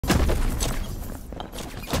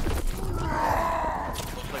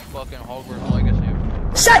fucking Hogwarts Legacy.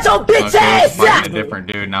 Shut your bitch ass! A different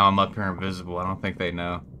dude. Now I'm up here invisible. I don't think they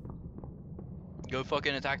know. Go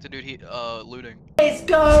fucking attack the dude looting. It's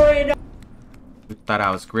going on. You thought I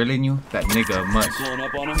was grilling you? That nigga much. Blowing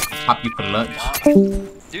up on him. Pop you for lunch.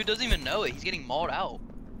 Dude doesn't even know it. He's getting mauled out.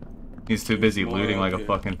 He's too busy looting like a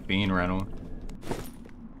fucking fiend rental. Is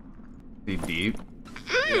he deep?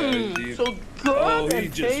 Yeah, he's deep. So good. Oh, he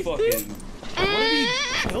just fucking. What did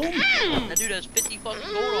he kill me? That dude has 50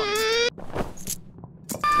 fucking gold on him.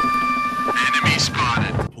 Enemy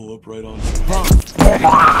spotted. Pull up right on.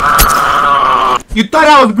 You thought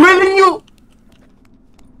I was grilling you?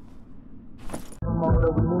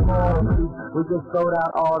 We just sold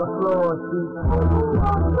out all the floors.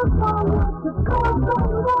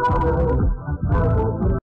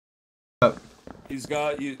 He's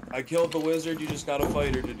got you. I killed the wizard. You just got a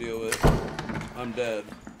fighter to deal with. I'm dead.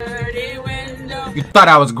 You thought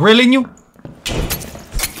I was grilling you?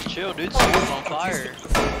 Chill, dude. Someone's on fire.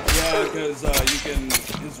 Yeah, because you can.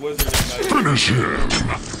 His wizard ignite. Finish him.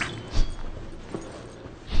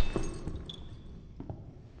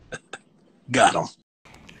 Got him.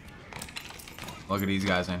 Look at these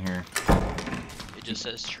guys in here. It just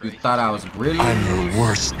says You Trey. thought I was grilling? I'm your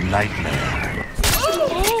worst nightmare.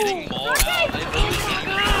 Getting mauled out. They literally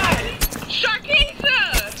getting Sharkeisha!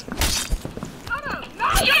 Hold on. No,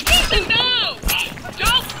 Sharkeisha, no!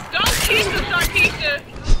 Don't kiss the Sharkeisha!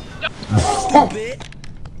 Stupid.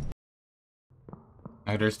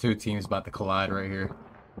 Hey, there's two teams about to collide right here.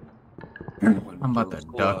 I'm about to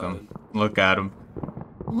duck them. Look at them.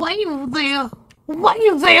 Why you there? Why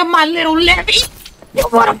you there, my little levy? You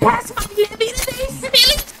wanna pass my levy today,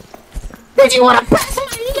 Smelly? Did you wanna pass my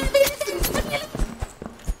levy today, Smelly?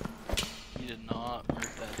 He did not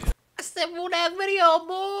murk that dude. I said, well, that video,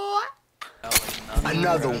 boy. That was nothing.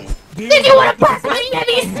 Another one. Did you wanna pass my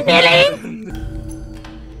levy, Smelly?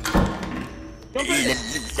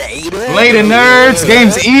 Later, nerds.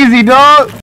 Game's easy, dog.